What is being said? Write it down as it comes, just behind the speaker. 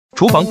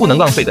厨房不能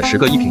浪费的10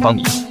个1平方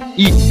米：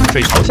一、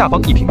水槽下方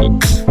1平米，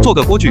做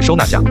个锅具收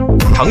纳架，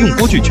常用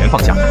锅具全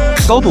放下，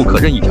高度可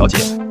任意调节，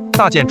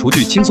大件厨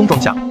具轻松装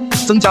下，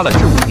增加了置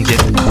物空间。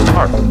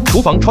2、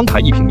厨房窗台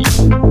1平米，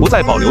不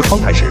再保留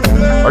窗台石，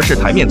而是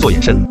台面做延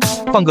伸，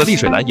放个沥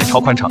水篮也超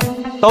宽敞，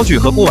刀具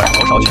和锅碗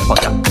瓢勺全放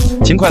下，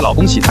勤快老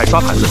公洗菜刷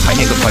盘子，台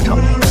面更宽敞。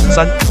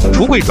3、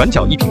橱柜转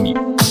角1平米，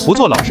不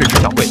做老式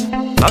直角柜，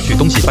拿取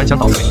东西翻箱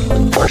倒柜，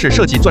而是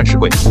设计钻石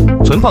柜，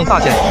存放大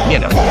件米面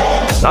凉饮，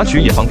拿取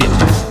也方便。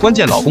关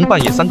键老公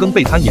半夜3更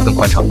备餐也更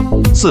宽敞。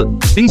4、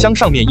冰箱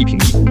上面1平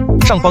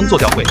米，上方做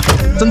吊柜，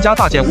增加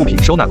大件物品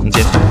收纳空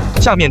间，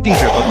下面定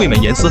制和柜门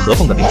严丝合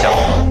缝的冰箱，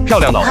漂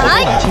亮老婆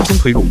都能轻松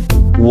推入。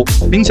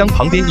5、冰箱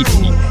旁边1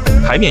平米，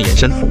台面延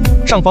伸，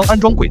上方安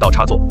装轨道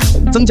插座，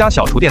增加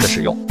小厨电的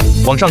使用，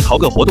往上淘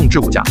个活动置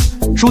物架，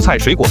蔬菜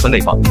水果分类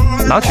放，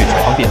拿取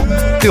才方便。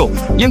6、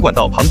烟管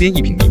道旁边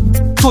1平米，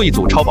做一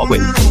组超薄柜，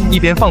一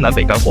边放南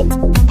北干货，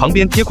旁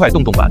边贴块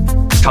洞洞板，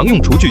常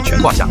用厨具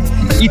全挂下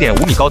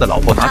，1.5米高的老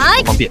婆拿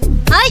取方便。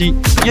7、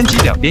烟机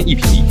两边1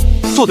平米，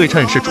做对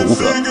称式储物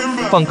格，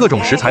放各种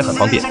食材很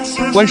方便，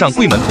关上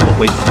柜门不落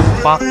灰。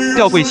8、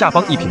吊柜下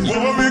方1平米，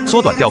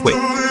缩短吊柜，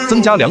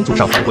增加2组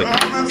上方柜，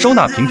收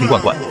纳瓶瓶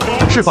罐罐，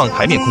释放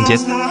台面空间，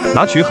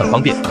拿取很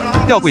方便。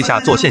吊柜下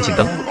做线性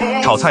灯，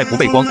炒菜不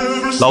背光，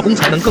老公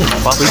才能更好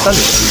发挥3流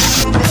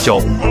的。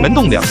9、门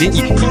洞两边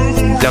1平米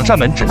，2扇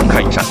门只能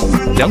开1扇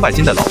，200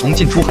斤的老公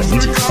进出很拥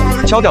挤，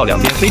敲掉两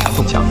边非常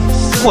动墙，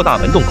扩大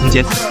门洞空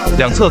间，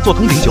两侧做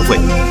通顶酒柜，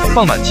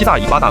放满7大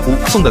姨8大姑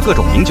送的各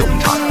种名酒名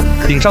茶，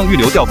顶上预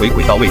留吊轨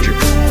轨道位置，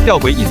吊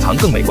轨隐藏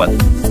更美观，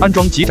安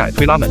装极窄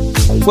推拉门，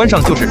关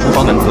上就是厨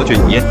房门，隔绝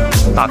油烟，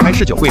打开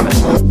是酒柜门，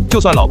就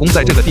算老公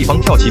在这个地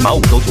方跳骑马舞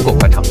都足够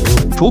宽敞。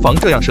厨房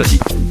这样设计，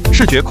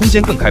视觉空间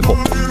更开阔，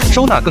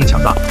收纳更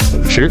强大。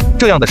10、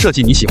这样的设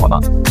计你喜欢吗？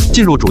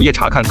进入主页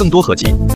查看更多合集。